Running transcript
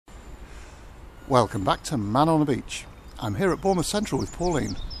Welcome back to Man on a Beach. I'm here at Bournemouth Central with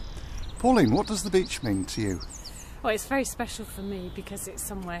Pauline. Pauline, what does the beach mean to you? Well, it's very special for me because it's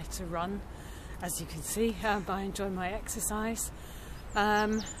somewhere to run. As you can see, I enjoy my exercise.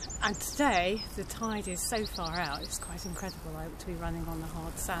 And today, the tide is so far out, it's quite incredible to be running on the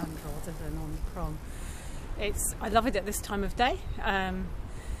hard sand rather than on the prom. I love it at this time of day,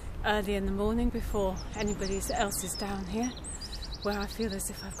 early in the morning before anybody else is down here, where I feel as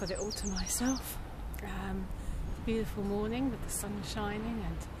if I've got it all to myself. Beautiful morning with the sun shining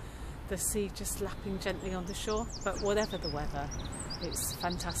and the sea just lapping gently on the shore, but whatever the weather, it's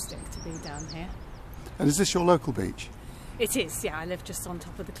fantastic to be down here. And is this your local beach? It is, yeah. I live just on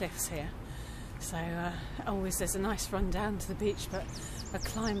top of the cliffs here, so always there's a nice run down to the beach, but a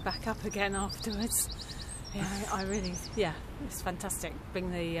climb back up again afterwards. Yeah, it's fantastic.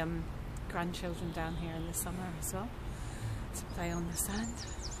 Bring the grandchildren down here in the summer as well to play on the sand.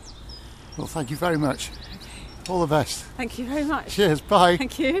 Well, thank you very much. Okay. All the best. Thank you very much. Cheers, bye.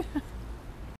 Thank you.